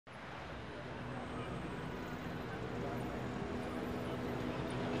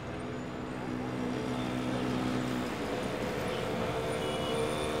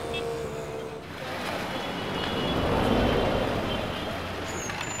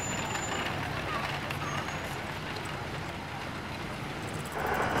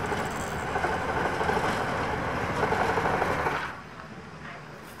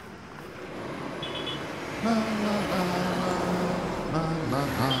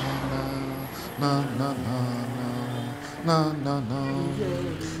na na na na na na.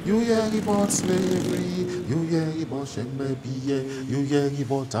 You hear about slavery, you hear about Shengbe, you hear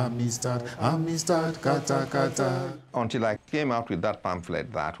about Amistad, Amistad, kata kata. Until I came out with that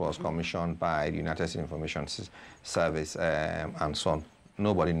pamphlet that was commissioned by the United States Information Service and so on,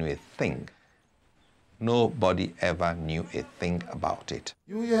 nobody knew a thing. Nobody ever knew a thing about it.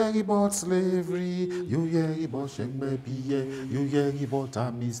 You hear about slavery, you hear about Shengbe, you hear about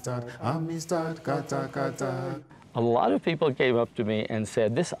Amistad, Amistad, kata kata. A lot of people came up to me and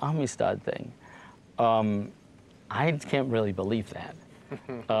said, this Amistad thing, I can't really believe that.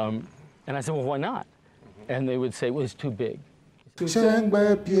 And I said, well, why not? And they would say, well, it's too big.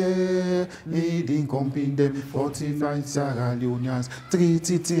 Shengbe Pierre, leading company 45 Sierra Leoneans, 3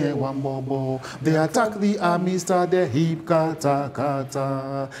 Titi and 1 Bobo. They attack the Amistad, the hip kata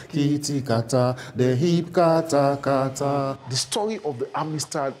kata, kitty kata, the hip kata kata. The story of the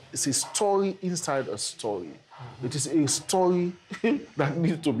Amistad is a story inside a story. It is a story that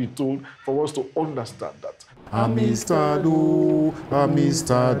needs to be told for us to understand that. Amistad,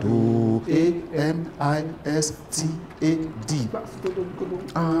 Amistad, A-M-I-S-T-A-D.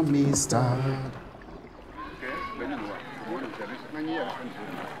 Amistad.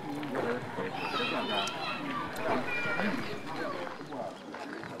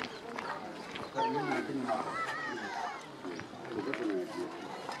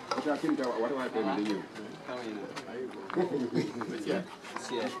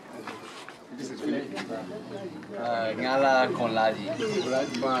 Ngala con laji.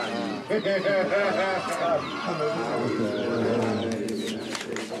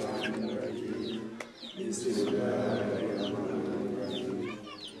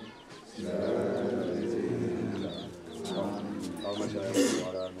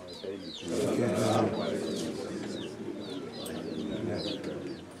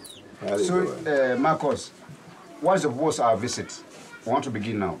 So, Marcus, what was our visit? I want to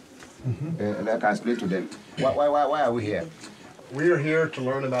begin now. Like I explained to them. Why are we here? We are here to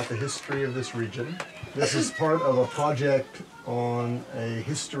learn about the history of this region. This is part of a project on a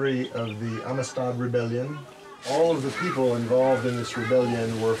history of the Amistad Rebellion. All of the people involved in this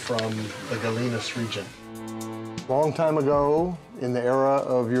rebellion were from the Galinas region. Long time ago, in the era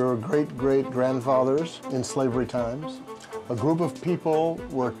of your great-great-grandfathers in slavery times, a group of people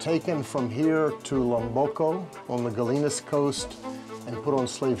were taken from here to Lomboko on the Galinas coast and put on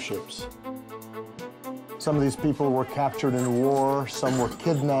slave ships. Some of these people were captured in war, some were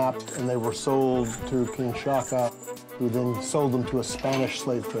kidnapped, and they were sold to King Shaka, who then sold them to a Spanish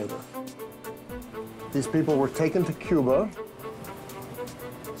slave trader. These people were taken to Cuba,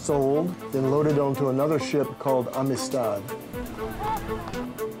 sold, then loaded onto another ship called Amistad.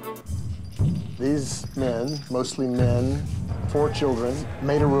 These men, mostly men, 4 children,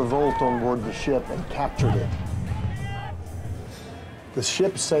 made a revolt on board the ship and captured it. The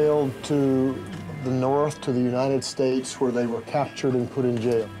ship sailed to the north, to the United States, where they were captured and put in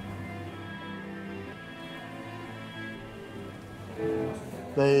jail.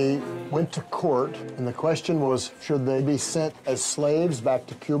 They went to court, and the question was, should they be sent as slaves back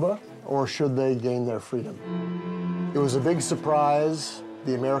to Cuba, or should they gain their freedom? It was a big surprise.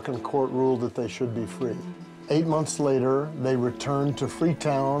 The American court ruled that they should be free. 8 months later, they returned to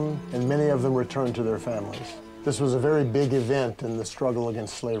Freetown, and many of them returned to their families. This was a very big event in the struggle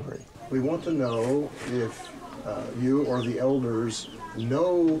against slavery. We want to know if you or the elders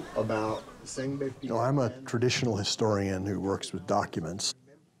know about Sengbe. I'm a traditional historian who works with documents.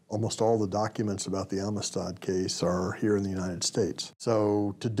 Almost all the documents about the Amistad case are here in the United States.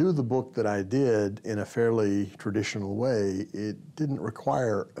 So to do the book that I did in a fairly traditional way, it didn't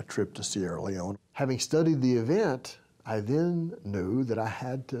require a trip to Sierra Leone. Having studied the event, I then knew that I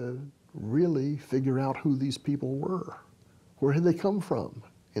had to really figure out who these people were. Where had they come from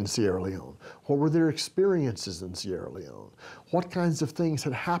in Sierra Leone? What were their experiences in Sierra Leone? What kinds of things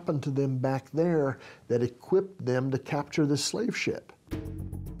had happened to them back there that equipped them to capture this slave ship?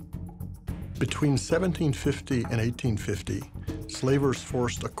 Between 1750 and 1850, slavers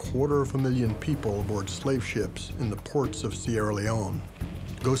forced 250,000 people aboard slave ships in the ports of Sierra Leone,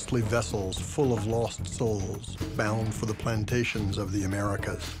 ghostly vessels full of lost souls bound for the plantations of the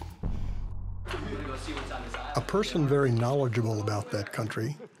Americas. A person very knowledgeable about that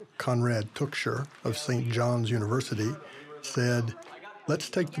country, Conrad Tuchscher of St. John's University, said, let's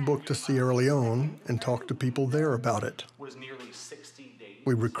take the book to Sierra Leone and talk to people there about it.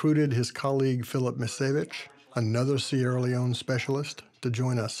 We recruited his colleague Philip Misevich, another Sierra Leone specialist, to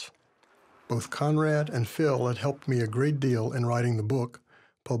join us. Both Conrad and Phil had helped me a great deal in writing the book,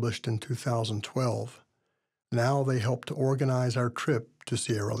 published in 2012. Now they helped to organize our trip to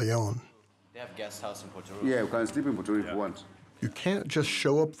Sierra Leone. have guest house in Puerto Rico. Yeah, we can sleep in Puerto Rico if you want. You can't just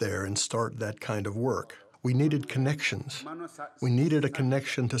show up there and start that kind of work. We needed connections. We needed a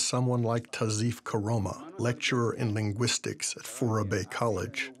connection to someone like Tazif Karoma, lecturer in linguistics at Fura Bay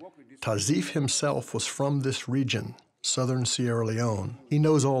College. Tazif himself was from this region, southern Sierra Leone. He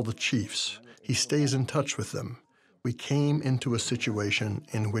knows all the chiefs. He stays in touch with them. We came into a situation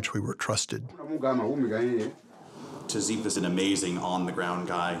in which we were trusted. Tazif is an amazing on-the-ground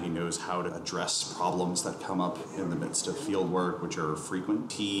guy. He knows how to address problems that come up in the midst of field work, which are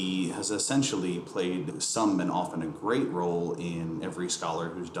frequent. He has essentially played some and often a great role in every scholar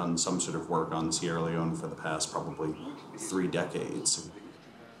who's done some sort of work on Sierra Leone for the past probably 3 decades.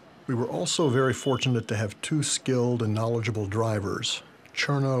 We were also very fortunate to have 2 skilled and knowledgeable drivers,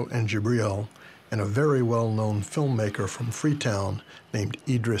 Cherno and Jibril, and a very well-known filmmaker from Freetown named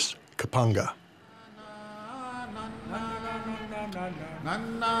Idris Kapanga.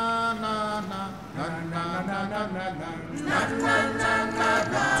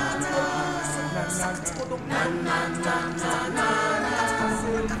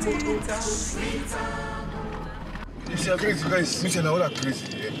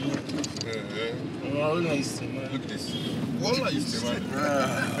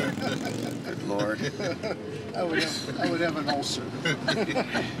 Good Lord. I would have an ulcer.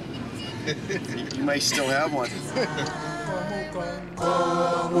 You may still have one.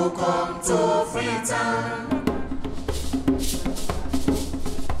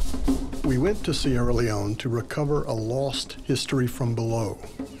 We went to Sierra Leone to recover a lost history from below.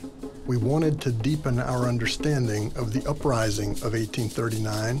 We wanted to deepen our understanding of the uprising of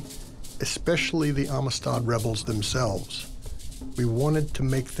 1839, especially the Amistad rebels themselves. We wanted to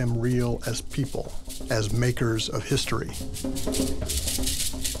make them real as people, as makers of history.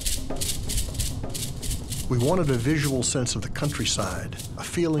 We wanted a visual sense of the countryside, a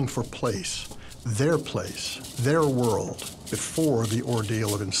feeling for place, their world, before the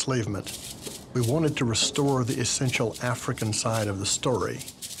ordeal of enslavement. We wanted to restore the essential African side of the story.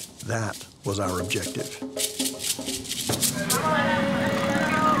 That was our objective.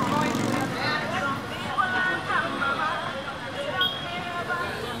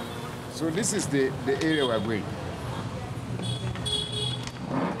 So this is the area we're going.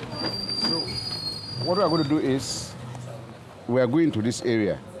 So what we're going to do is we are going to this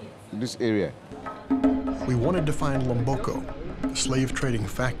area. We wanted to find Lomboko, the slave trading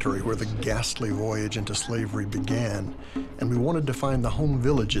factory where the ghastly voyage into slavery began, and we wanted to find the home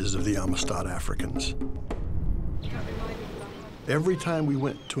villages of the Amistad Africans. Every time we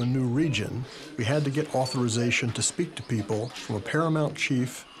went to a new region, we had to get authorization to speak to people from a paramount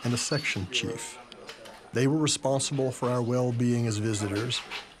chief and a section chief. They were responsible for our well-being as visitors,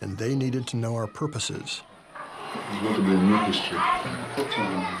 and they needed to know our purposes. There's going to be a new history.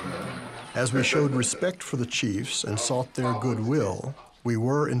 As we showed respect for the chiefs and sought their goodwill, we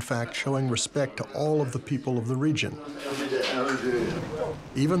were, in fact, showing respect to all of the people of the region.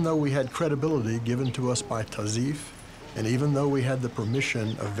 Even though we had credibility given to us by Tazif, and even though we had the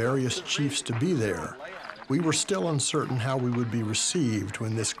permission of various chiefs to be there, we were still uncertain how we would be received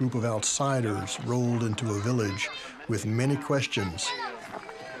when this group of outsiders rolled into a village with many questions.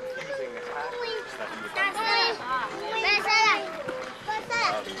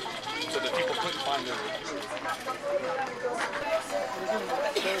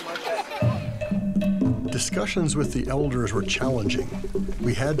 Discussions with the elders were challenging.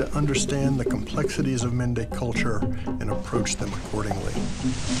 We had to understand the complexities of Mende culture and approach them accordingly.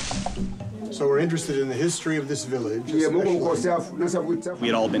 So we're interested in the history of this village. We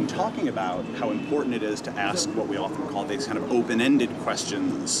had all been talking about how important it is to ask what we often call these kind of open-ended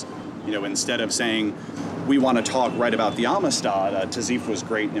questions. You know, instead of saying, we want to talk right about the Amistad, Tazif was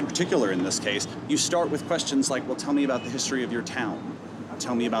great in particular in this case, you start with questions like, well, tell me about the history of your town.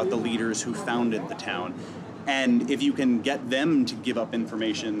 Tell me about the leaders who founded the town. And if you can get them to give up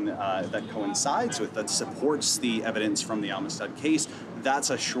information that coincides with, that supports the evidence from the Amistad case, that's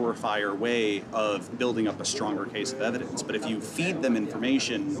a surefire way of building up a stronger case of evidence. But if you feed them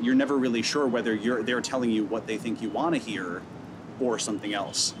information, you're never really sure whether they're telling you what they think you want to hear or something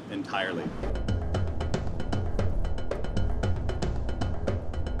else entirely.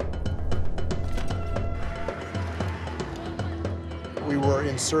 We were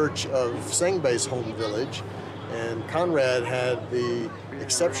in search of Sengbe's home village, and Conrad had the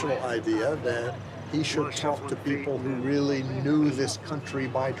exceptional idea that he should talk to people who really knew this country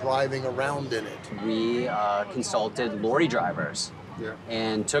by driving around in it. We consulted lorry drivers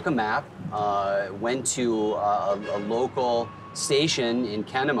and took a map, went to a local station in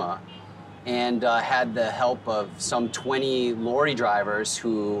Kenema, and had the help of some 20 lorry drivers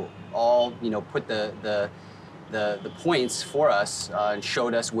who all, put the points for us and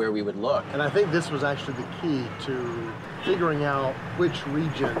showed us where we would look. And I think this was actually the key to figuring out which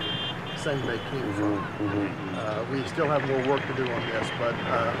region Sengbei came from. We still have more work to do on this, but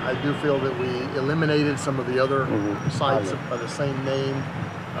I do feel that we eliminated some of the other sites of the same name,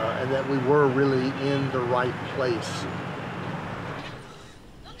 and that we were really in the right place.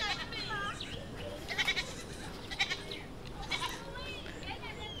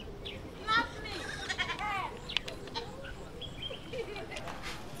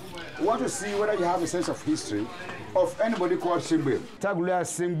 We want to see whether you have a sense of history of anybody called Sengbei. Tagula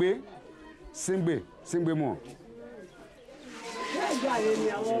Sengbei, Sengbei, Sengbei Mo.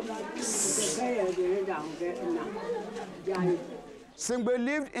 Sengbei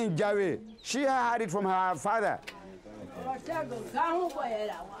lived in Jawe. She had it from her father.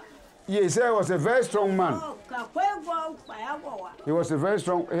 Yes, he said he was a very strong man. He was a very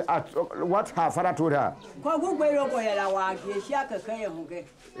strong, what her father told her.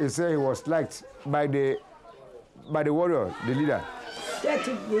 He said he was liked by the warrior, the leader.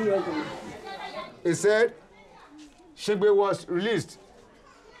 He said Sengbei was released.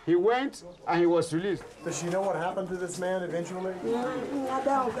 He went and he was released. Does she know what happened to this man eventually?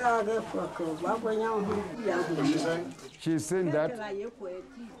 She's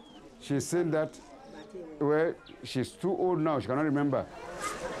saying that, well, she's too old now, she cannot remember.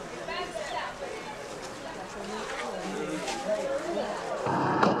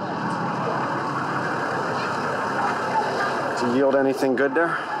 Did you yield anything good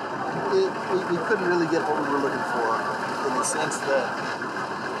there? We couldn't really get what we were looking for, in the sense that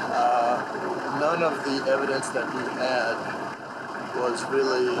none of the evidence that we had was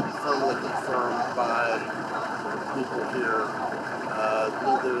really firmly confirmed by people here.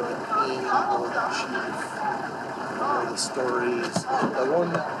 Neither the king nor the chief nor the stories. The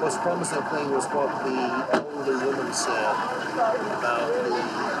one most promising thing was what the elderly woman said about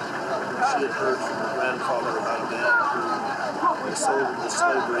she had heard from her grandfather about a man who was sold into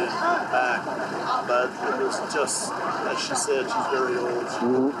slavery and came back. But it was just, as she said, she's very old. She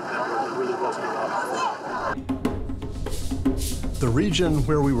didn't remember. There really wasn't a lot of it. The region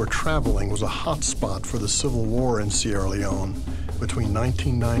where we were traveling was a hot spot for the civil war in Sierra Leone between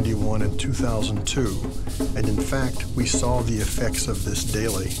 1991 and 2002, and in fact, we saw the effects of this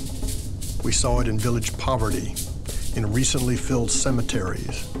daily. We saw it in village poverty, in recently filled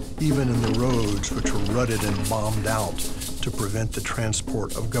cemeteries, even in the roads which were rutted and bombed out to prevent the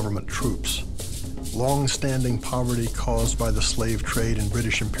transport of government troops. Long-standing poverty caused by the slave trade and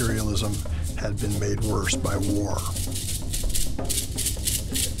British imperialism had been made worse by war.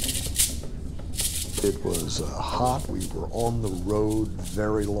 It was hot, we were on the road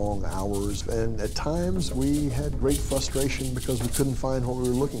very long hours, and at times we had great frustration because we couldn't find what we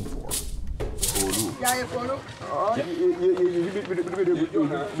were looking for.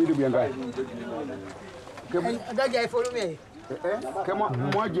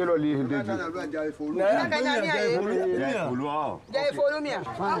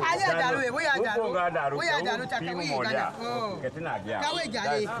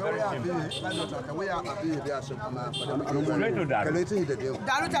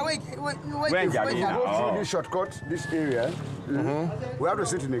 Shortcut this area. We have to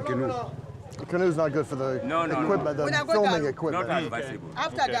sit in a canoe. The canoe's not good for the equipment, the filming equipment. Not advisable.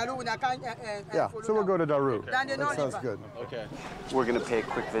 After Daru, yeah, so we'll go to Daru. That sounds good. Okay. We're going to pay a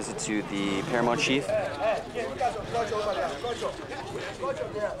quick visit to the Paramount Chief.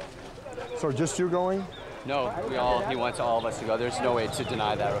 So just you going? No, he wants all of us to go. There's no way to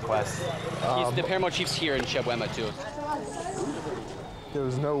deny that request. The Paramount Chief's here in Chebwema, too. There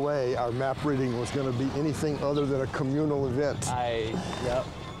was no way our map reading was going to be anything other than a communal event. Yep.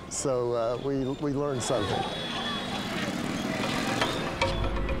 So we learned something.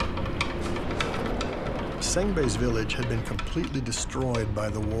 Sengbei's village had been completely destroyed by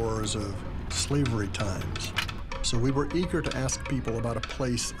the wars of slavery times. So we were eager to ask people about a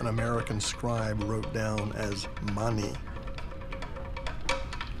place an American scribe wrote down as Mani.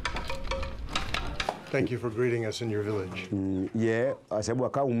 Thank you for greeting us in your village. Yeah, I said,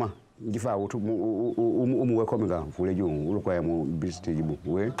 welcome.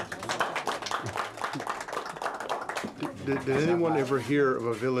 Did anyone ever hear of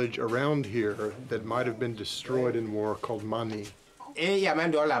a village around here that might have been destroyed in war called Mani?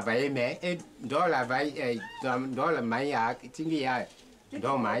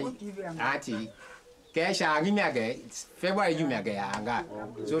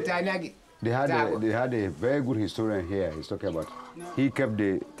 They had a very good historian here. He's talking about. He kept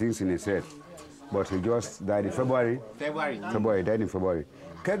the things in his head, but he just died in February. February, died in February.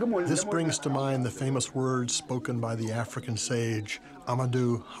 This brings to mind the famous words spoken by the African sage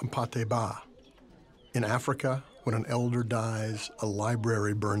Amadou Hampâté Bâ. In Africa, when an elder dies, a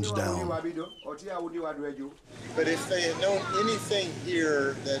library burns down. But if they had known anything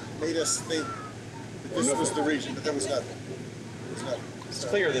here that made us think that this was the region, but there was nothing. There was nothing. It's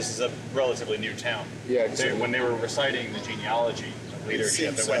clear this is a relatively new town. Yeah, exactly. When they were reciting the genealogy of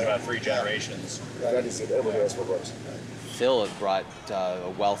leadership, it went about 3 generations. That is it. Everybody else forgot. Phil brought a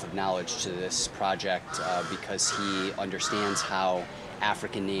wealth of knowledge to this project because he understands how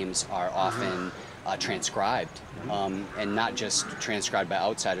African names are often transcribed, and not just transcribed by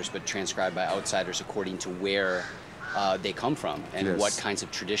outsiders, but transcribed by outsiders according to where they come from and what kinds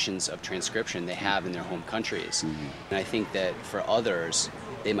of traditions of transcription they have in their home countries. And I think that for others,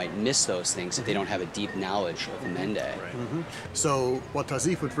 they might miss those things if they don't have a deep knowledge of Mende. So what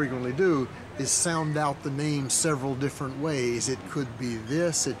Tazif would frequently do is sound out the name several different ways. It could be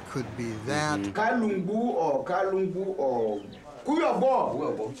this, it could be that. Kalumbu or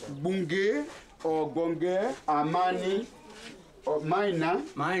Kuyabo, Bunge or Gonge, Amani or Maina.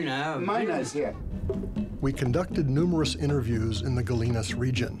 Maina is here. We conducted numerous interviews in the Galinas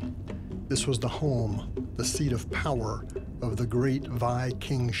region. This was the home, the seat of power of the great Vai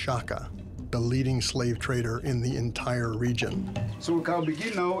King Shaka, the leading slave trader in the entire region. So we can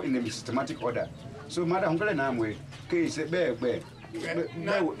begin now in a systematic order. So Madam Galanamwe, case bear.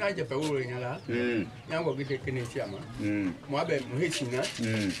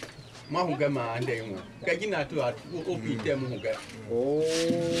 Mahugama and they were. Gagina to open them. Oh,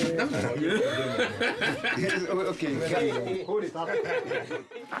 okay. Hold it.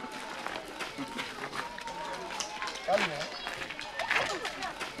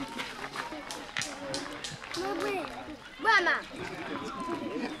 Mama.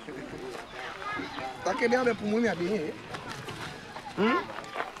 Take down the pumuni abi.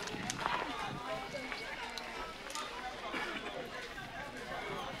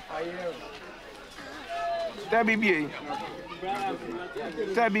 Tabibi.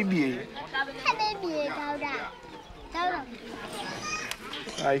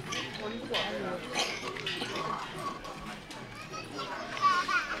 Hi.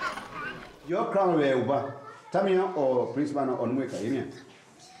 Your crown will Uba. Tamia or Prince Bana on Weka, Yemia.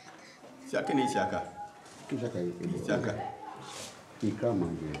 Shaka ni Shaka. Shaka. He come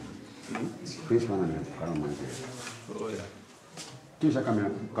and Prince Bana come and oh, yeah. Shaka come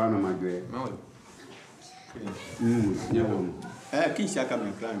and no. Kisha come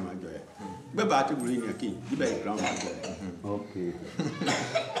and climb my way. But about to bring a key, you better ground. Okay.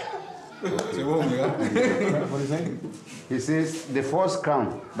 What is that? He says the first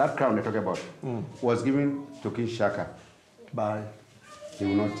crown, that crown they talk about, was given to King Shaka. By? He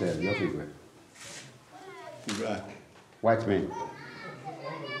will not tell. Your figure. White men.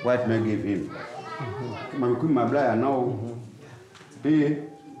 White men gave him.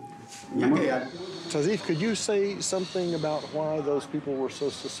 Tazif, could you say something about why those people were so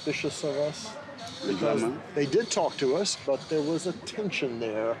suspicious of us? Because they did talk to us, but there was a tension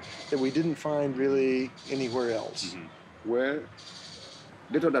there that we didn't find really anywhere else. Well,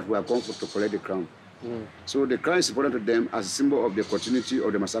 they thought that we are come to collect the crown. So the crown is important to them as a symbol of the continuity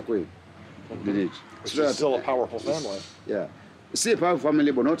of the Masakwe lineage. Which is still a powerful family. Yeah. Still a powerful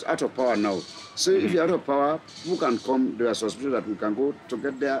family, but not out of power now. So if you're out of power, who can come? There are suspicions that we can go to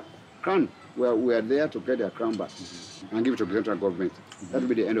get their crown. We are there to get their crown back and give it to the central government. That will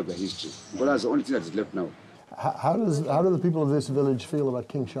be the end of the history. But that's the only thing that is left now. How do the people of this village feel about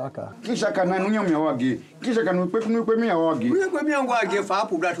King Shaka? King Shaka na nunya miawagi. King Shaka no kwe miawagi. We kwe miawagi fa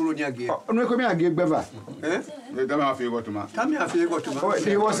apu da tolo nyagi. No kwe miawagi gbeva. Eh? Tami afi go tuma. Tami afi go tuma. Oh,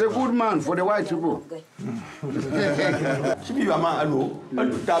 he was a good man for the white people. Sibi wa ma alo.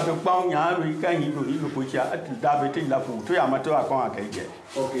 Tabe pa nya ri kan yi no yi ko cha tabe tin la fu to ya ma to akon akaije.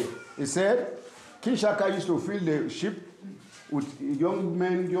 Okay. He said King Shaka used to fill the ship with young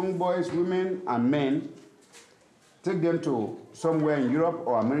men, young boys, women, and men, take them to somewhere in Europe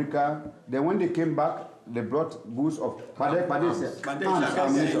or America. Then when they came back, they brought goods of ammunition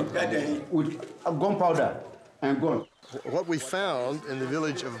with gunpowder and gun. What we found in the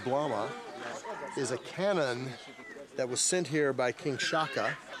village of Blama is a cannon that was sent here by King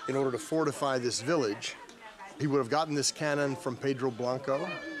Shaka in order to fortify this village. He would have gotten this cannon from Pedro Blanco.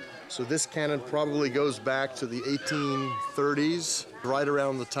 So this cannon probably goes back to the 1830s, right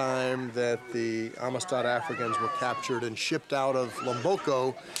around the time that the Amistad Africans were captured and shipped out of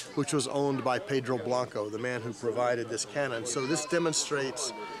Lomboko, which was owned by Pedro Blanco, the man who provided this cannon. So this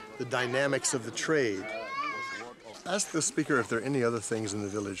demonstrates the dynamics of the trade. Ask the speaker if there are any other things in the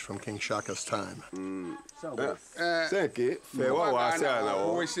village from King Shaka's time.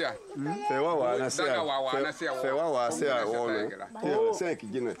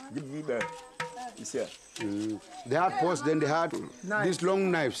 They had posts, then they had these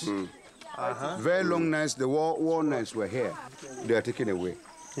long knives. Very long knives. The war knives were here. They are taken away.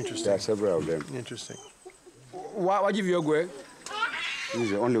 Interesting. There are several of them. Interesting. What give you a go? This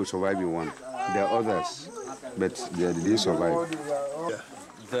is the only surviving one. There are others, but they didn't survive.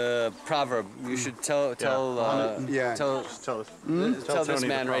 The proverb, you should tell this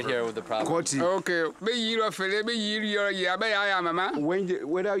man right here with the proverb. Okay.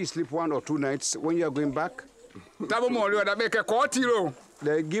 Whether you sleep 1 or 2 nights, when you are going back,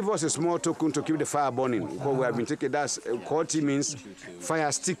 they give us a small token to keep the fire burning. Because we have been taking that. Koti means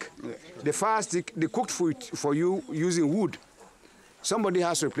fire stick. The fire stick, they cooked for you using wood. Somebody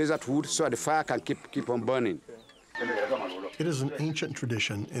has to replace that wood so that the fire can keep on burning. It is an ancient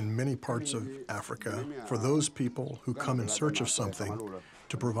tradition in many parts of Africa for those people who come in search of something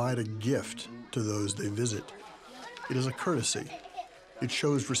to provide a gift to those they visit. It is a courtesy. It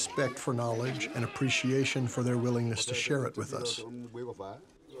shows respect for knowledge and appreciation for their willingness to share it with us.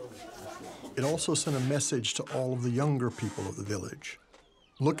 It also sent a message to all of the younger people of the village.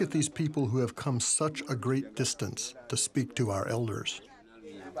 Look at these people who have come such a great distance to speak to our elders.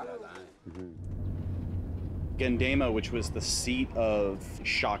 Gendema, which was the seat of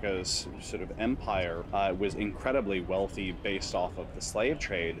Shaka's sort of empire, was incredibly wealthy based off of the slave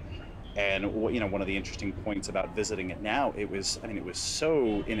trade. And one of the interesting points about visiting it now, it was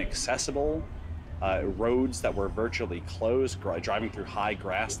so inaccessible. Roads that were virtually closed, driving through high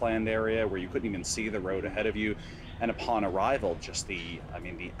grassland area where you couldn't even see the road ahead of you. And upon arrival, just the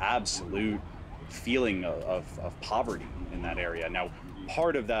absolute feeling of poverty in that area. Now,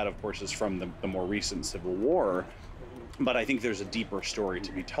 part of that, of course, is from the more recent Civil War, but I think there's a deeper story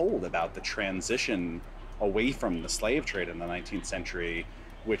to be told about the transition away from the slave trade in the 19th century,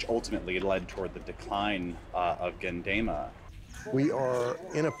 which ultimately led toward the decline of Gendema. We are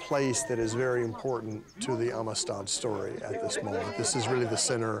in a place that is very important to the Amistad story at this moment. This is really the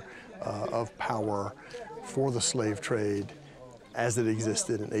center of power for the slave trade as it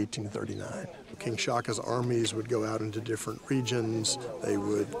existed in 1839. King Shaka's armies would go out into different regions. They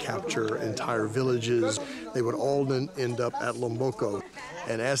would capture entire villages. They would all then end up at Lomboko.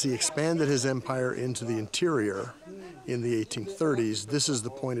 And as he expanded his empire into the interior in the 1830s, this is the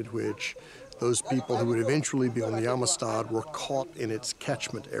point at which those people who would eventually be on the Amistad were caught in its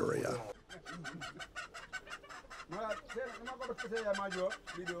catchment area.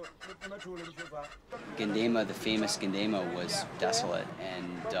 Gendema, the famous Gendema, was desolate, and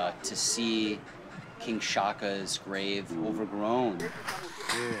to see King Shaka's grave overgrown.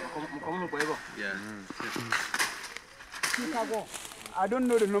 I don't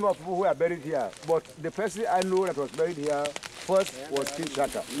know the number of people who are buried here, but the person I know that was buried here first was King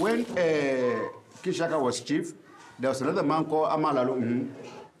Shaka. When King Shaka was chief, there was another man called Amalalu.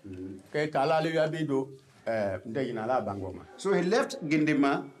 So he left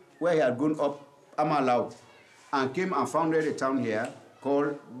Gendema, where he had grown up, Amalau, and came and founded a town here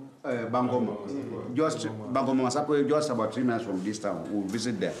called Bangoma. Just Bangoma Masako, just about 3 miles from this town. We'll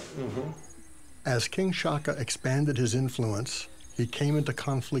visit there. As King Shaka expanded his influence, he came into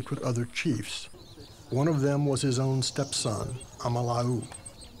conflict with other chiefs. One of them was his own stepson, Amalau.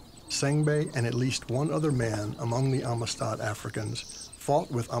 Sengbe and at least one other man among the Amistad Africans fought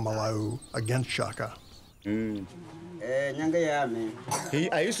with Amalau against Shaka. I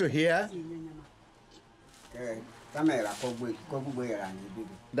used to hear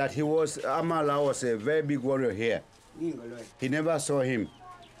that Amalau was a very big warrior here. He never saw him.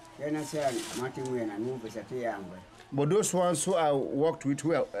 But those ones who I worked with,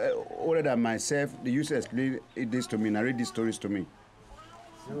 who are older than myself, they used to explain this to me, narrate these stories to me.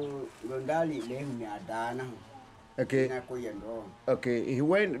 Okay.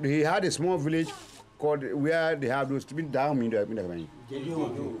 He had a small village called where they have those down in the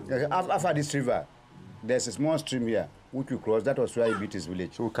after this river, there's a small stream here which we cross. That was where he built his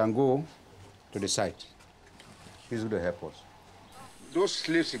village. So we can go to the site. He's going to help us. Those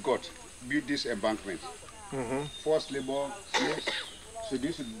slaves he got built this embankment. Forced labor slaves. So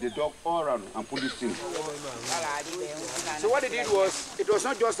this they dug all around and put this thing. So what they did was, it was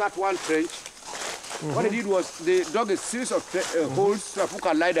not just that one trench. What they did was they dug a series of holes so people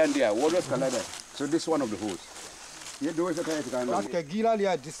can lie down there, warriors can lie down. So this is one of the holes.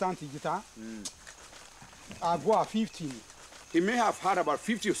 He may have had about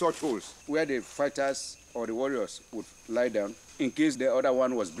 50 such holes where the fighters or the warriors would lie down in case the other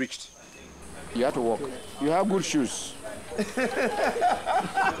one was breached. You have to walk. You have good shoes.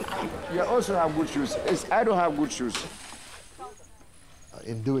 You also have good shoes. I don't have good shoes.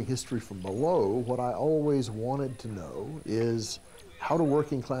 In doing history from below, what I always wanted to know is how do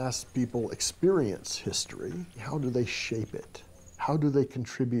working class people experience history? How do they shape it? How do they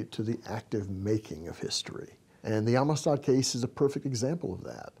contribute to the active making of history? And the Amistad case is a perfect example of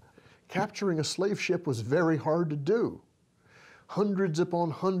that. Capturing a slave ship was very hard to do. Hundreds upon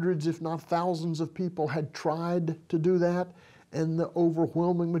hundreds, if not thousands of people had tried to do that, and the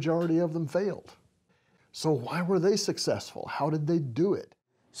overwhelming majority of them failed. So why were they successful? How did they do it?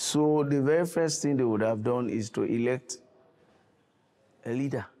 So the very first thing they would have done is to elect a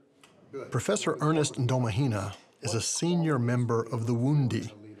leader. Professor Ernest Ndomahina is a senior member of the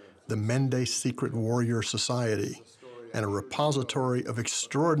Wundi, the Mende Secret Warrior Society, and a repository of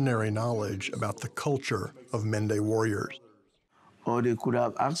extraordinary knowledge about the culture of Mende warriors. Or they could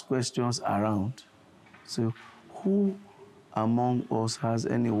have asked questions around. So who among us has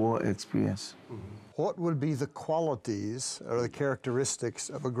any war experience? What would be the qualities or the characteristics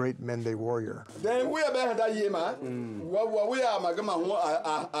of a great Mende warrior? Then we are better that year, man. We are Magama,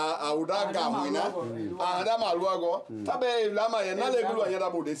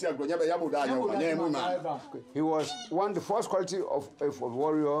 He was the first quality of a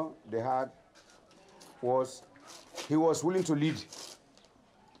warrior they had was he was willing to lead,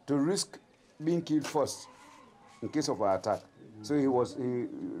 to risk being killed first in case of an attack. So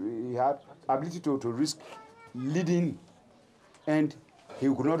he had ability to risk leading, and he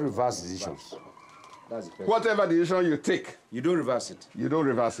could not reverse decisions. Whatever decision you take, you don't reverse it. You don't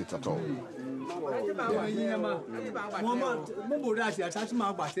reverse it at all.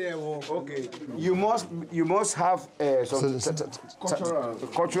 Okay. You must have some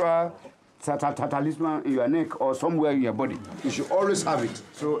cultural talisman in your neck or somewhere in your body. You should always have it.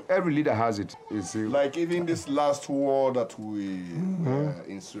 So every leader has it. Like even this last war that we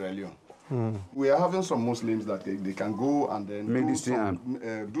in Sierra Leone. We are having some Muslims that they can go and then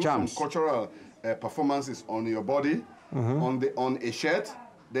do some cultural performances on your body, on a shirt,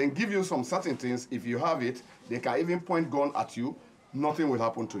 then give you some certain things. If you have it, they can even point gun at you. Nothing will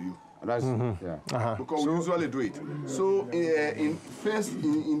happen to you. That's because we usually do it. So in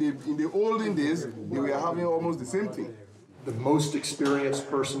the olden days, they were having almost the same thing. The most experienced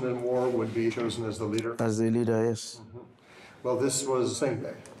person in war would be chosen as the leader? As the leader, yes. Well, this was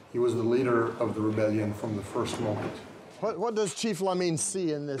Singbe. He was the leader of the rebellion from the first moment. What does Chief Lamin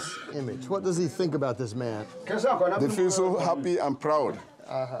see in this image? What does he think about this man? They feel so happy and proud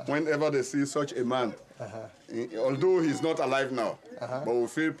whenever they see such a man. Although he's not alive now, but we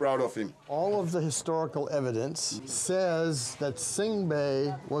feel proud of him. All of the historical evidence says that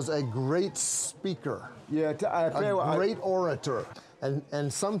Singbe was a great speaker, a great orator.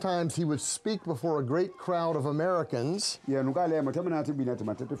 And sometimes he would speak before a great crowd of Americans. And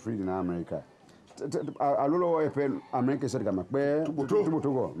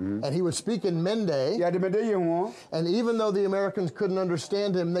he would speak in Mende. And even though the Americans couldn't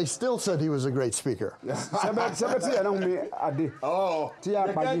understand him, they still said he was a great speaker. In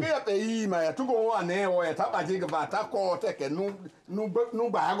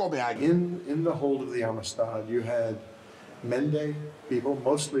the hold of the Amistad, you had Mende people,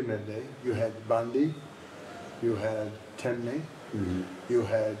 mostly Mende. You had Bandi, you had Temne, you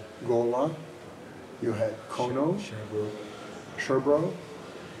had Gola, you had Kono, Sherbro.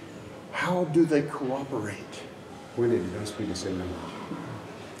 How do they cooperate when they don't speak the same language?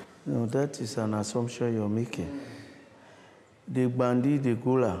 No, that is an assumption you're making. The Bandi, the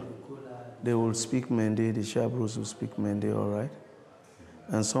Gola, they will speak Mende, the Shabros will speak Mende, all right?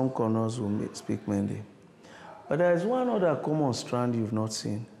 And some Konos will speak Mende. But there is one other common strand you've not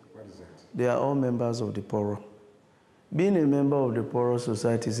seen. What is that? They are all members of the Poro. Being a member of the Poro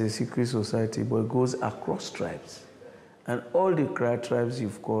society is a secret society, but it goes across tribes. And all the tribes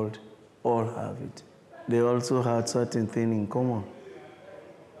you've called all have it. They also had certain things in common.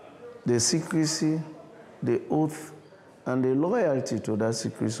 The secrecy, the oath, and the loyalty to that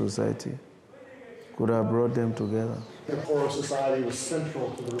secret society could have brought them together. The Poro society was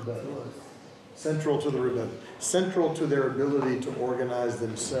central to the rebellion. Central to the rebellion, central to their ability to organize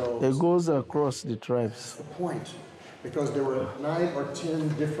themselves. It goes across the tribes. That's the point, because there were 9 or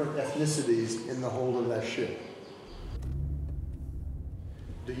 10 different ethnicities in the hold of that ship.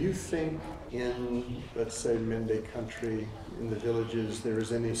 Do you think in, let's say, Mende country, in the villages, there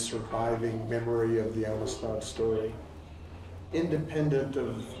is any surviving memory of the Amistad story, independent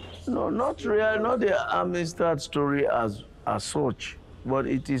of... No, not really, not the Amistad story as such. but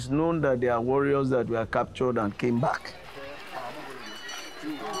it is known that there are warriors that were captured and came back.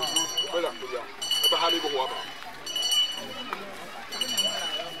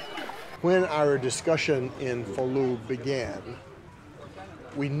 When our discussion in Folu began,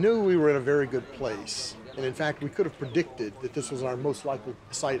 we knew we were in a very good place. And in fact, we could have predicted that this was our most likely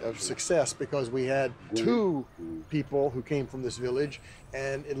site of success because we had 2 people who came from this village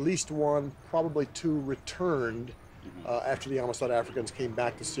and at least one, probably 2 returned after the Amistad Africans came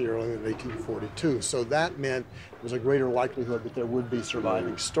back to Sierra Leone in 1842. So that meant there was a greater likelihood that there would be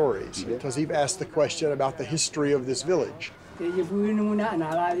surviving stories. Because he asked the question about the history of this village. The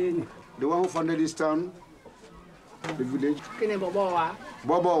one who founded this town, the village?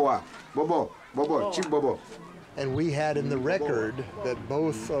 Bobo, Chief Bobo. And we had in the record that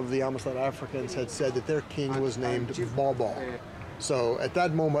both of the Amistad Africans had said that their king was named Bobo. So at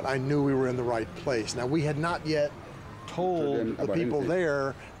that moment, I knew we were in the right place. Now, we had not yet told the people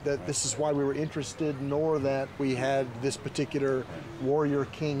there that this is why we were interested, nor that we had this particular warrior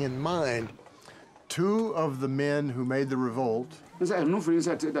king in mind. 2 of the men who made the revolt were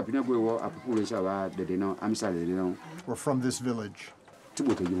from this village.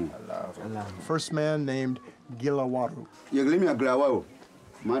 First man named Gilawaru.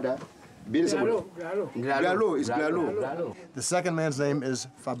 The second man's name is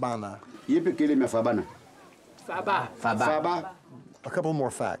Fabana. Faba. A couple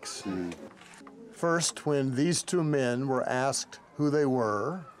more facts. First, when these 2 men were asked who they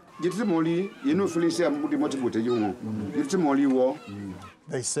were, they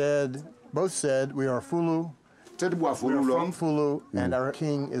said, both said, we are Fulu, we are from Fulu, and our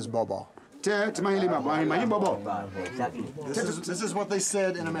king is Bobo. This is what they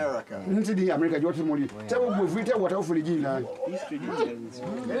said in America. When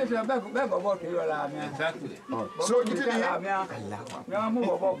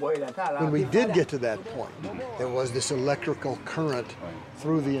we did get to that point, there was this electrical current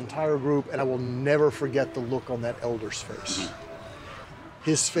through the entire group, and I will never forget the look on that elder's face.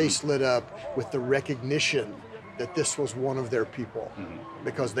 His face lit up with the recognition that this was one of their people,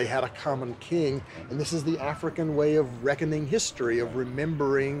 because they had a common king, and this is the African way of reckoning history, of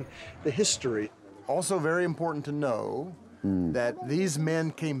remembering the history. Also very important to know that these men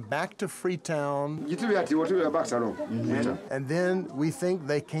came back to Freetown, and then we think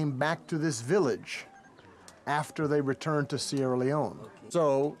they came back to this village after they returned to Sierra Leone.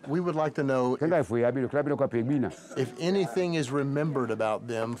 So we would like to know if anything is remembered about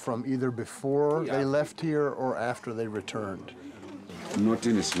them from either before they left here or after they returned.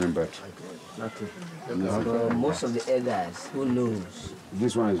 Nothing is remembered. Nothing. Most of the elders, who knows?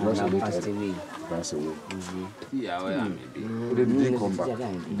 This one is passed away. Passed away. They didn't come back.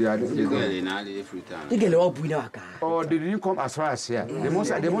 Oh, they didn't come as far as here. They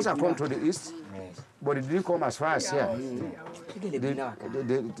must have come to the east, but they didn't come as far as here. They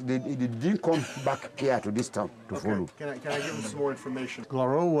didn't come back here to this town to follow. Can I give them some more information?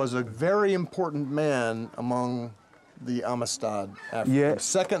 Glaro was a very important man among the Amistad Africans. Yeah.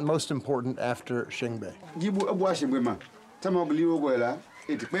 Second most important after Shengbe. He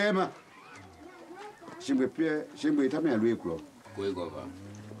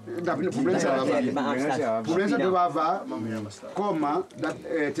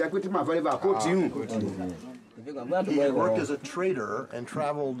worked as a trader and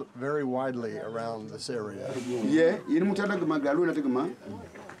traveled very widely around this area. Yeah,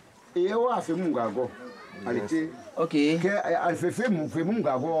 okay.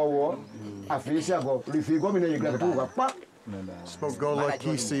 Spoke Gola,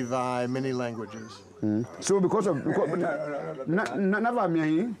 Kisi, Vai, many languages. So because of never me,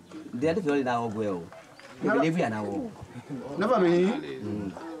 never me.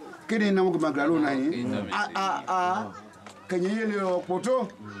 Kini na mugumagalo na yi. Kanyele poto.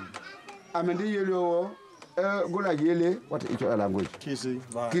 Amende yele Gola yele. What is your language? Kisi,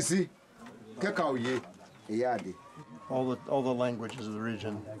 Vai. Kisi. Kekauye. Yadi. All the languages of the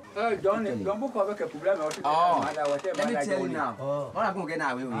region. Oh, let me tell you now. What I'm going to get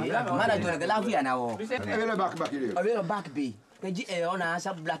now, man, I don't get out here now. I will back be. Peji on a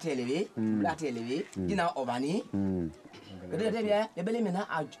sub black elevate, you know, Obani. The Belimina,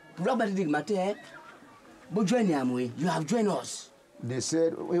 Robert Digmate, but join him, you have joined us. They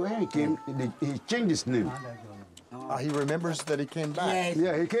said when he came, he changed his name. He remembers that he came back. Yes.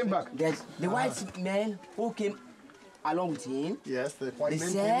 Yeah, he came back. Yes, the white man who came along with him. Yes, the white they men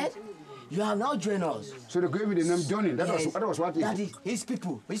said, came. you have now joined us. So they gave me the name Johnny. That was what he. That is his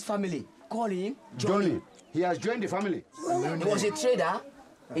people, his family. Call him Johnny. He has joined the family. He was a trader.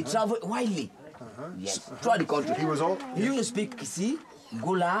 He traveled widely. Yes, throughout the country. He was all. He used to speak Kisi,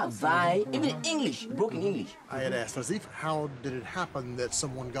 Gula, Vai, even English, broken English. I had asked Nazif, how did it happen that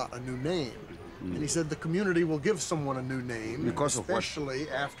someone got a new name? And he said the community will give someone a new name, because especially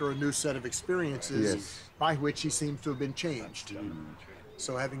after a new set of experiences by which he seems to have been changed.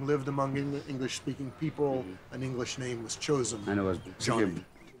 So having lived among English-speaking people, an English name was chosen. And it was Johnny.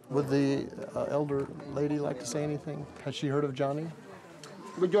 Would the elder lady like to say anything? Has she heard of Johnny?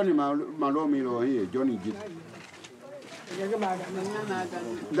 But Johnny, here, Johnny did.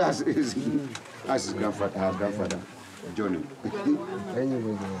 That's his grandfather, her grandfather, Johnny.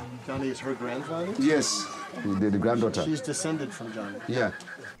 Johnny is her grandfather? Yes, the granddaughter. She's descended from Johnny. Yeah.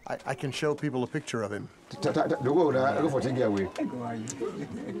 I can show people a picture of him. Go for take away.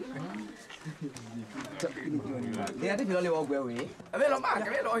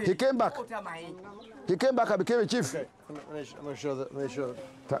 He came back. He came back and became a chief. Okay. Let me show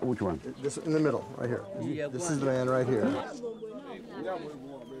that. Which one? This in the middle, right here. This is the man right here.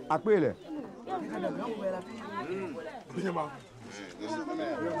 Aquile. This is the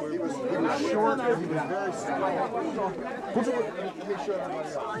man. He was short, he was very strong.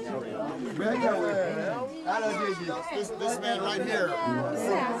 This man right here,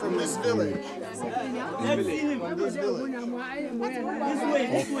 from this village. From this village.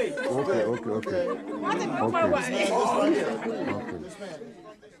 Okay.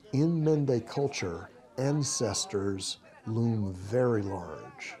 In Mende culture, ancestors loom very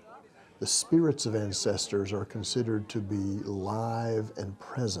large. The spirits of ancestors are considered to be live and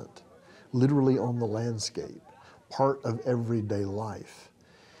present, literally on the landscape, part of everyday life.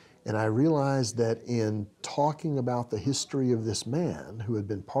 And I realized that in talking about the history of this man who had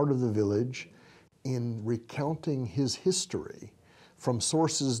been part of the village, in recounting his history from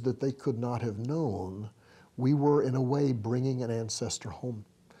sources that they could not have known, we were in a way bringing an ancestor home,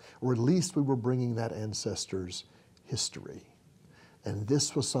 or at least we were bringing that ancestor's history. And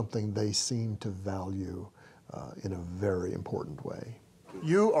this was something they seemed to value in a very important way.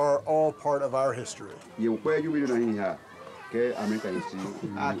 You are all part of our history. It's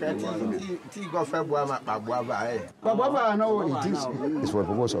for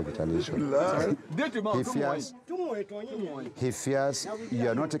purpose of retaliation. He fears you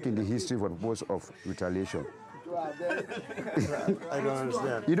are not taking the history for purpose of retaliation. I don't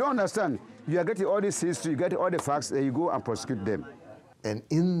understand. You don't understand. You are getting all this history, you get all the facts, and you go and prosecute them. And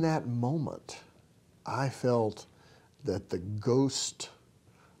in that moment, I felt that the ghost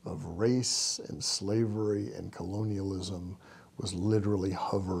of race and slavery and colonialism was literally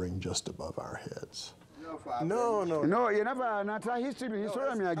hovering just above our heads. No, you never not history.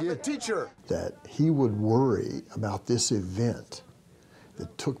 I'm a teacher. That he would worry about this event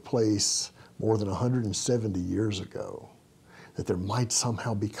that took place more than 170 years ago, that there might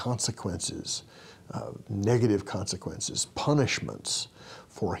somehow be consequences, negative consequences, punishments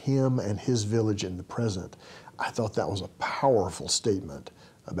for him and his village in the present. I thought that was a powerful statement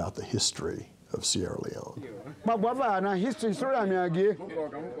about the history of Sierra Leone.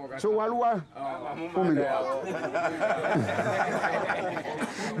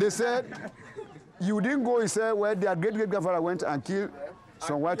 They said, you didn't go, he said, where their great-great-grandfather went and killed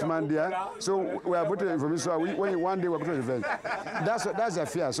some white man there. So we are putting information, so one day we're going to revenge. That's their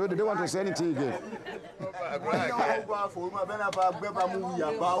fear, so they don't want to say anything again. Okay.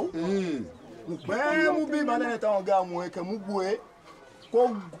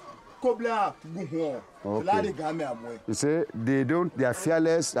 You say they are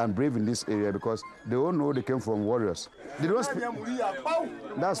fearless and brave in this area because they all know they came from warriors. They don't speak.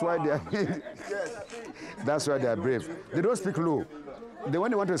 That's why they are. That's why they are brave. They don't speak low.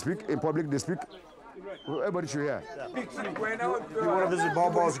 When they want to speak in public, they speak. Everybody should hear. You want to visit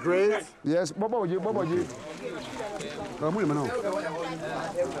Bobo's grave? Yes, Bobo.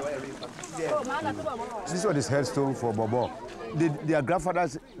 This one is headstone for Bobo. Their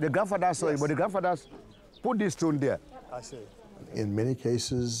grandfathers, the grandfathers saw it, but the grandfathers put this stone there. I see. In many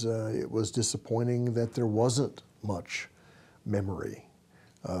cases, it was disappointing that there wasn't much memory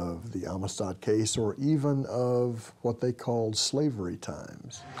of the Amistad case or even of what they called slavery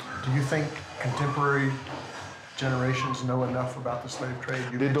times. Do you think contemporary generations know enough about the slave trade?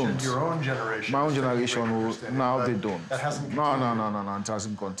 You mentioned your own generation. My own generation, now they don't. That hasn't continued. No, it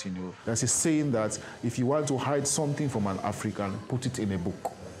hasn't continued. There's a saying that if you want to hide something from an African, put it in a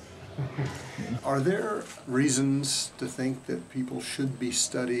book. Are there reasons to think that people should be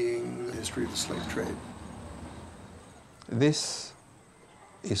studying the history of the slave trade? This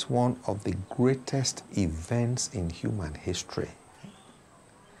is one of the greatest events in human history.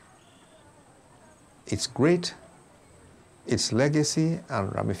 It's great. Its legacy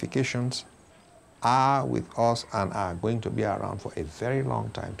and ramifications are with us and are going to be around for a very long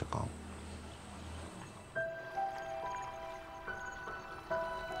time to come.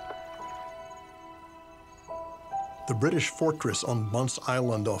 The British fortress on Bunce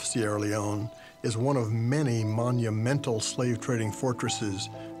Island off Sierra Leone is one of many monumental slave trading fortresses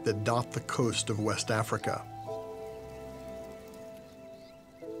that dot the coast of West Africa.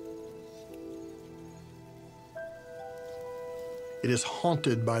 It is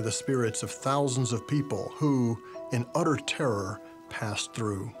haunted by the spirits of thousands of people who, in utter terror, passed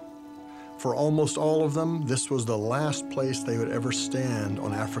through. For almost all of them, this was the last place they would ever stand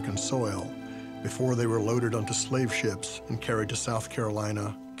on African soil before they were loaded onto slave ships and carried to South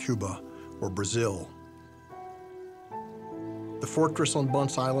Carolina, Cuba, or Brazil. The fortress on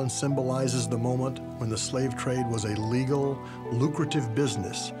Bunce Island symbolizes the moment when the slave trade was a legal, lucrative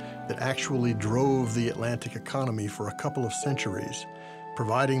business that actually drove the Atlantic economy for a couple of centuries,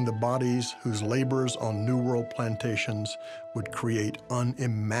 providing the bodies whose labors on New World plantations would create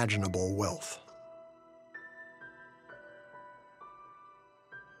unimaginable wealth.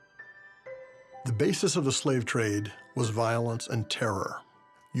 The basis of the slave trade was violence and terror,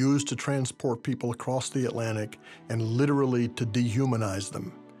 used to transport people across the Atlantic and literally to dehumanize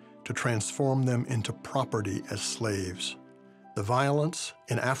them, to transform them into property as slaves. The violence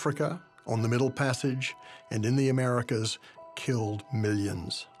in Africa, on the Middle Passage, and in the Americas killed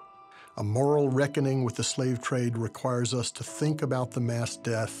millions. A moral reckoning with the slave trade requires us to think about the mass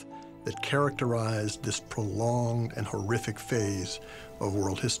death that characterized this prolonged and horrific phase of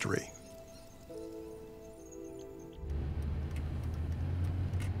world history.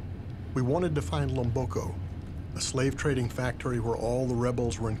 We wanted to find Lomboko, a slave trading factory where all the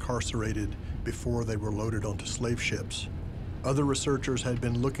rebels were incarcerated before they were loaded onto slave ships. Other researchers had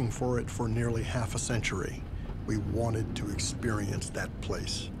been looking for it for nearly half a century. We wanted to experience that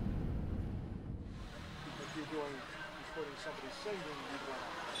place.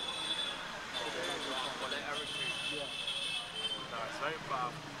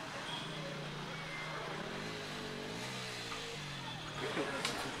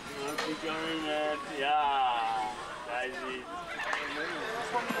 Yeah, that's it.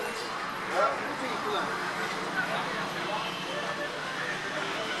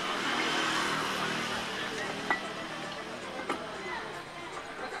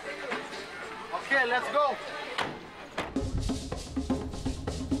 Okay, let's go.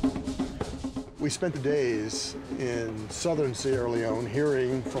 We spent the days in southern Sierra Leone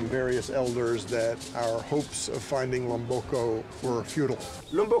hearing from various elders that our hopes of finding Lomboko were futile.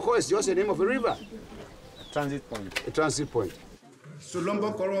 Lomboko is just the name of a river. Transit point. A transit point. So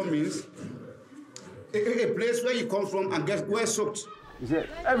Lomboko means a place where you come from and get well soaked. You see,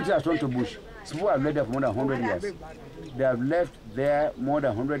 everything has turned to bush. People have lived there for more than 100 years. They have left there more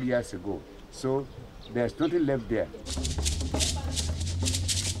than 100 years ago. So there's nothing left there.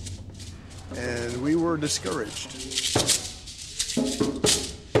 And we were discouraged.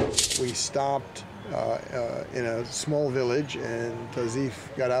 We stopped in a small village, and Tazif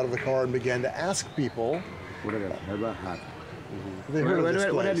got out of the car and began to ask people. What have they ever had? They heard of this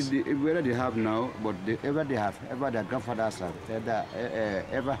place. Whether they have now, but ever their grandfathers have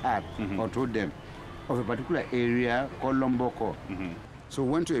ever had or told them of a particular area called Lomboko. So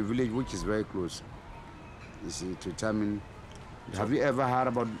we went to a village which is very close, you see, to determine, have you ever heard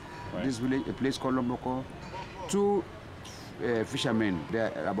about this village, a place called Lomboko? Two fishermen, they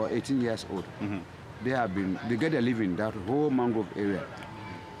are about 18 years old. They get a living that whole mangrove area.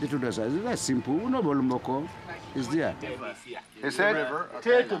 They told us, it's that simple, we know about Lomboko, it's there. They said,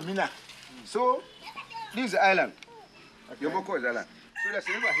 take to Mina. So, this is the island. Lomboko is the island. So there's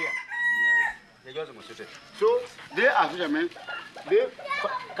a river here. So, they are fishermen, they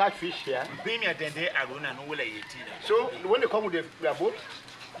catch fish here. So, when they come with their boat,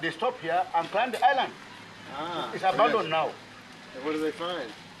 they stop here and climb the island. It's abandoned now. And what do they find?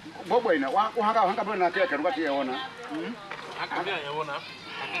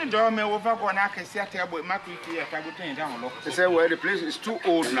 They say, well, the place is too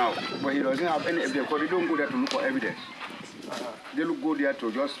old now, but he doesn't have any evidence, because they don't go there to look for evidence. They go there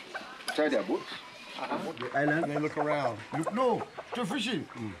to just try their boats. The island, they look around. Look, no, to fishing.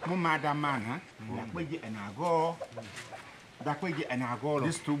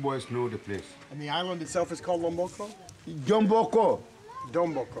 These two boys know the place. And the island itself is called Lomboko? Jomboko.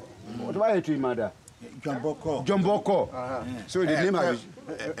 Domboko. What do I say to him, mother? Jomboko. Jomboko. So the name has...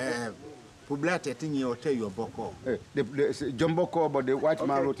 Jomboko, but the white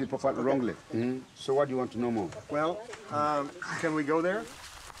man wrote it properly wrongly. So what do you want to know more? Well, can we go there?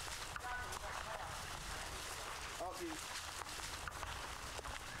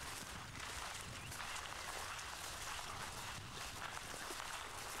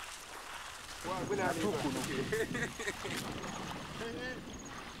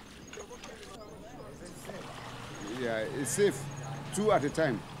 Yeah, it's safe. 2 at a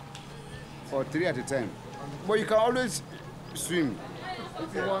time or 3 at a time. But you can always swim.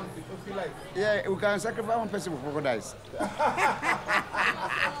 If you want, if you like. Yeah, we can sacrifice one person for crocodiles.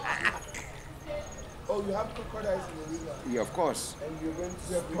 Oh, you have crocodiles in the river? Yeah, of course. And you're going to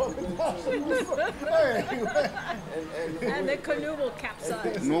and the canoe will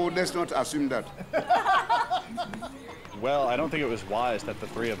capsize. No, let's not assume that. Well, I don't think it was wise that the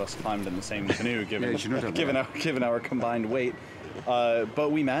three of us climbed in the same canoe, given our combined weight.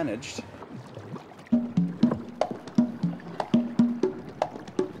 But we managed.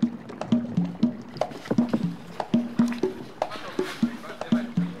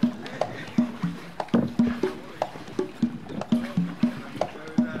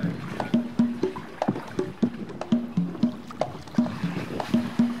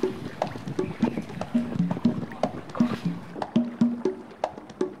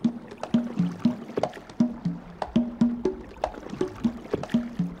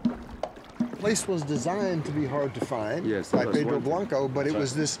 The place was designed to be hard to find by that's Pedro one thing. Blanco, but it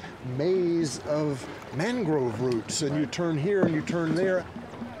was this maze of mangrove roots, and you turn here and you turn there.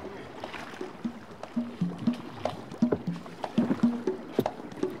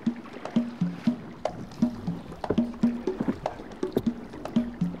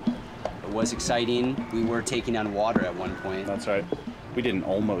 It was exciting. We were taking on water at one point. That's right. We didn't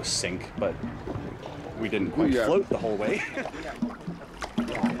almost sink, but we didn't quite float the whole way.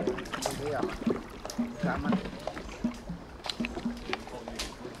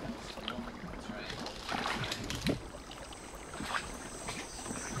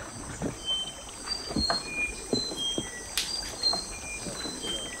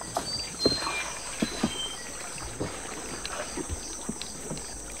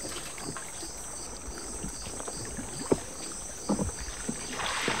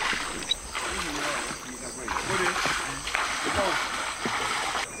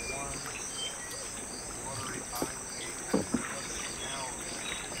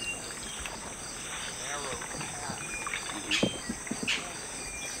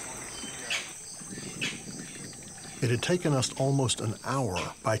 It had taken us almost an hour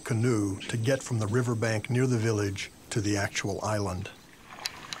by canoe to get from the riverbank near the village to the actual island.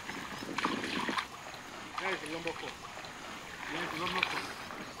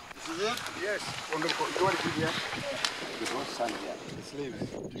 Yes. Wonderful. You want to be here? There's no sun here. The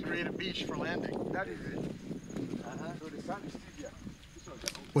slaves. To create a beach for landing. That is it. So the sun is still here.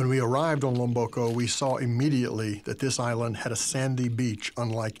 When we arrived on Lomboko, we saw immediately that this island had a sandy beach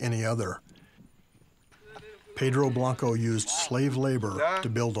unlike any other. Pedro Blanco used slave labor to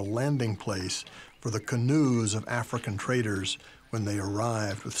build a landing place for the canoes of African traders when they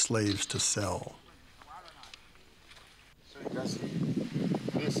arrived with slaves to sell. So you can see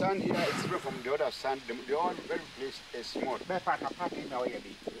the sand here is different from the other sand. The other very place is small. A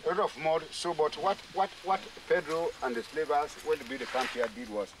lot of mud. So, but what Pedro and the slavers, when they built the camp here, did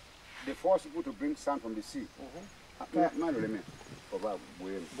was they forced people to bring sand from the sea.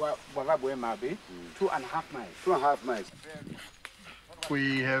 2.5 miles. 2.5 miles.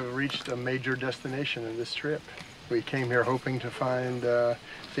 We have reached a major destination in this trip. We came here hoping to find the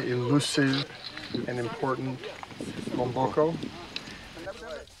elusive and important Lomboko.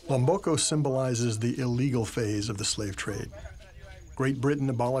 Lomboko symbolizes the illegal phase of the slave trade. Great Britain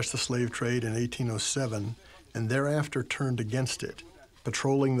abolished the slave trade in 1807 and thereafter turned against it,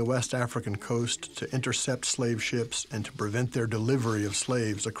 patrolling the West African coast to intercept slave ships and to prevent their delivery of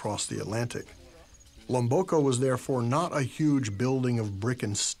slaves across the Atlantic. Lomboko was therefore not a huge building of brick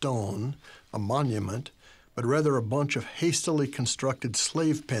and stone, a monument, but rather a bunch of hastily constructed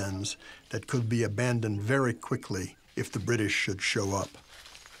slave pens that could be abandoned very quickly if the British should show up.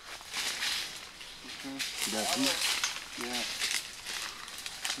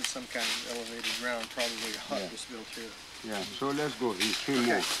 Some kind of elevated ground, probably a hut was built here. Yeah, so let's go. He's 3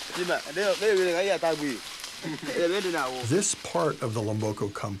 more. This part of the Lomboko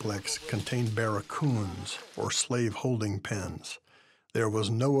complex contained barracoons, or slave-holding pens. There was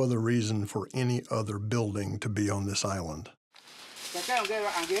no other reason for any other building to be on this island.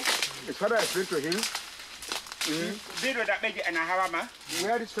 His father explained to him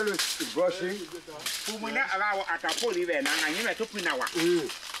where this fellow is brushing.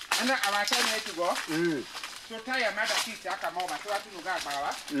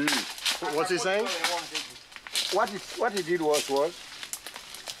 What's he saying? What he did was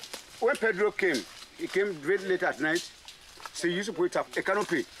when Pedro came, he came very late at night, so he used to put up a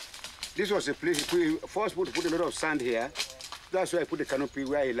canopy. This was a place he first put a lot of sand here, That's why I put the canopy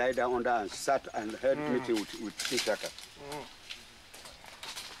where he lay down under and sat and heard meeting with King Shaka.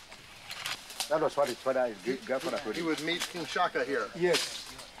 That was what his father, his grandfather told him. He would meet King Shaka here. Yes.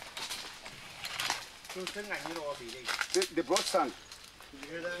 They brought sun.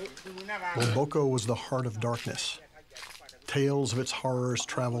 Lomboko was the heart of darkness. Tales of its horrors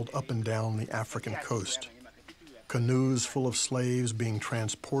traveled up and down the African coast. Canoes full of slaves being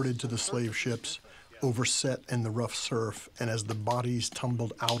transported to the slave ships, overset in the rough surf, and as the bodies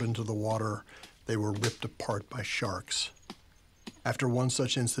tumbled out into the water, they were ripped apart by sharks. After one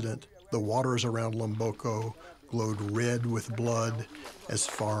such incident, the waters around Lomboko glowed red with blood as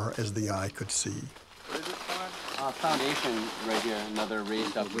far as the eye could see. Foundation right here, another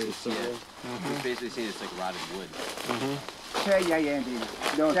raised up, you can see it. You basically see it's like rotted wood.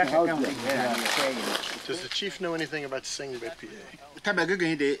 Does the chief know anything about Sengbe PA?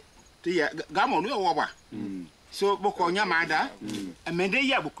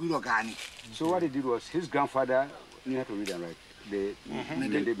 So what he did was his grandfather knew how to read and write. The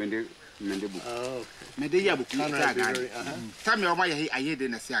Mende book. Oh,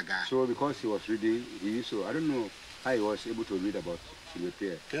 so because he was reading, he used to, I don't know how he was able to read about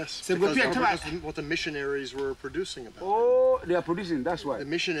Singapore. Yes, because that's what the missionaries were producing about. Oh, they are producing, that's why. The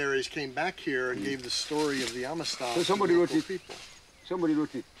missionaries came back here and gave the story of the Amistad. So somebody wrote it. People. Somebody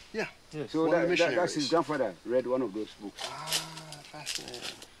wrote it. Yeah. So that's his grandfather read one of those books. Ah,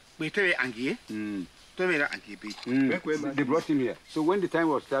 fascinating. They brought him here. So when the time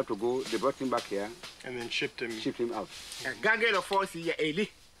was time to go, they brought him back here. And then shipped him out.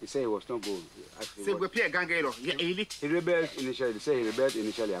 He said he was not going. He rebelled initially. They say he rebelled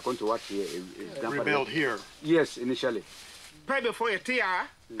initially. According to what he rebelled here. Yes, initially. Before you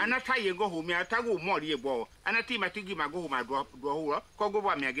and I tell you go home, I tell you more ye ball, and I think I think my go my draw, go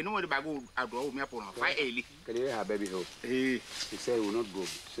me again, no bago, I draw me upon 5 early. Can you have baby hope? He said he will not go.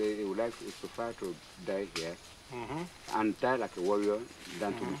 Say he would like to prefer to die here and die like a warrior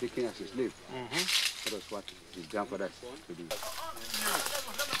than to be taken as a slave. That was what his grandfather to do.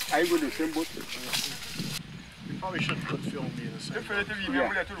 I go the same boat. We probably shouldn't put film in the same boat.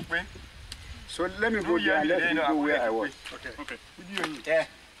 Yeah. So let me go there and let you go where I was. Okay. Yeah.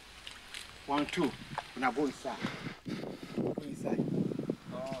 1, 2. Now go inside.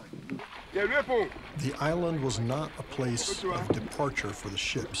 The island was not a place of departure for the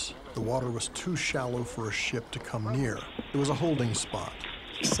ships. The water was too shallow for a ship to come near. It was a holding spot,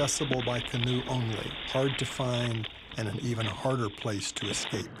 accessible by canoe only, hard to find, and an even harder place to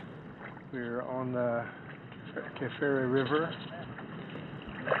escape. We're on the Kefere River.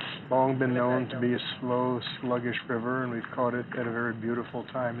 Long been known to be a slow, sluggish river, and we've caught it at a very beautiful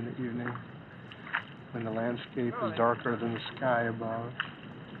time in the evening when the landscape is darker than the sky above.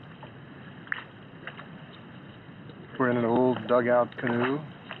 We're in an old dugout canoe,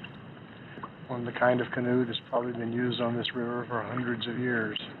 one of the kind of canoe that's probably been used on this river for hundreds of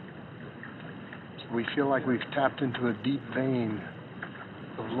years. So we feel like we've tapped into a deep vein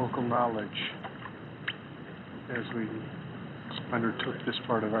of local knowledge as we undertook this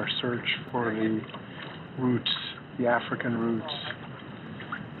part of our search for the roots, the African roots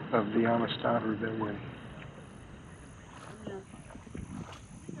of the Amistad Rebellion.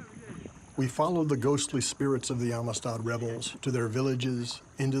 We followed the ghostly spirits of the Amistad rebels to their villages,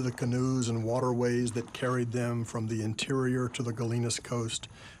 into the canoes and waterways that carried them from the interior to the Galinas coast,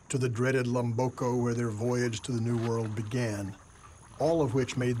 to the dreaded Lomboko where their voyage to the New World began, all of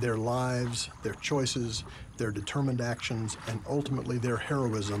which made their lives, their choices, their determined actions, and ultimately their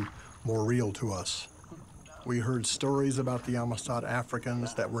heroism more real to us. We heard stories about the Amistad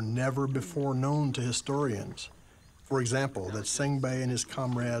Africans that were never before known to historians. For example, that Sengbe and his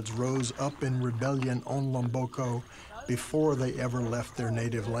comrades rose up in rebellion on Lomboko before they ever left their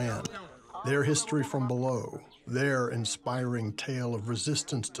native land. Their history from below, their inspiring tale of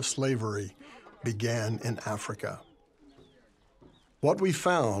resistance to slavery, began in Africa. What we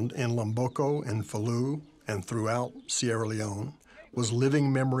found in Lomboko and Falu and throughout Sierra Leone was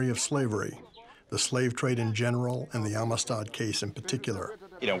living memory of slavery, the slave trade in general and the Amistad case in particular.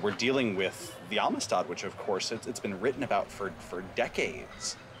 You know, we're dealing with the Amistad, which of course it's been written about for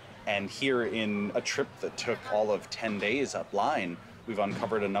decades. And here in a trip that took all of 10 days up line, we've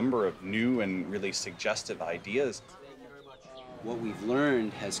uncovered a number of new and really suggestive ideas. What we've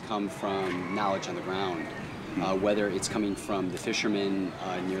learned has come from knowledge on the ground, whether it's coming from the fishermen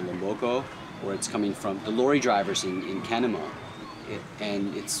near Lomboko or it's coming from the lorry drivers in Kanema.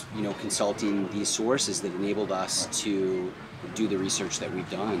 And it's, you know, consulting these sources that enabled us to do the research that we've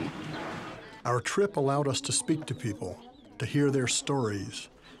done. Our trip allowed us to speak to people, to hear their stories,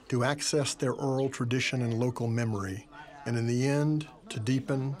 to access their oral tradition and local memory, and in the end, to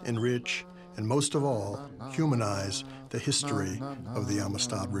deepen, enrich, and most of all, humanize the history of the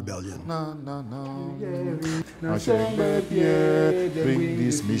Amistad Rebellion. Bring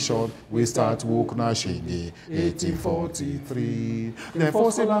this mission, we start work na Shenge, 1843. Then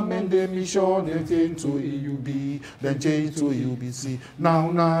force and amend the mission, then change to EUB, then change to UBC.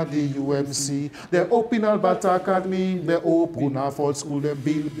 Now the UMC. They open Alberta Academy, they open Ford School, they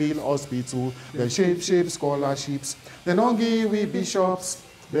build hospital, they shape scholarships. Then don't give we bishops.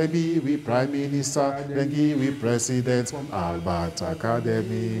 Then give we Prime Minister, then give we President, Albert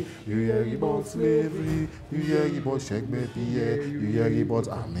Academy. You hear about slavery, you hear about Shakespeare, you hear about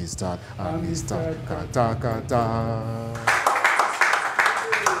Amistad, Kata.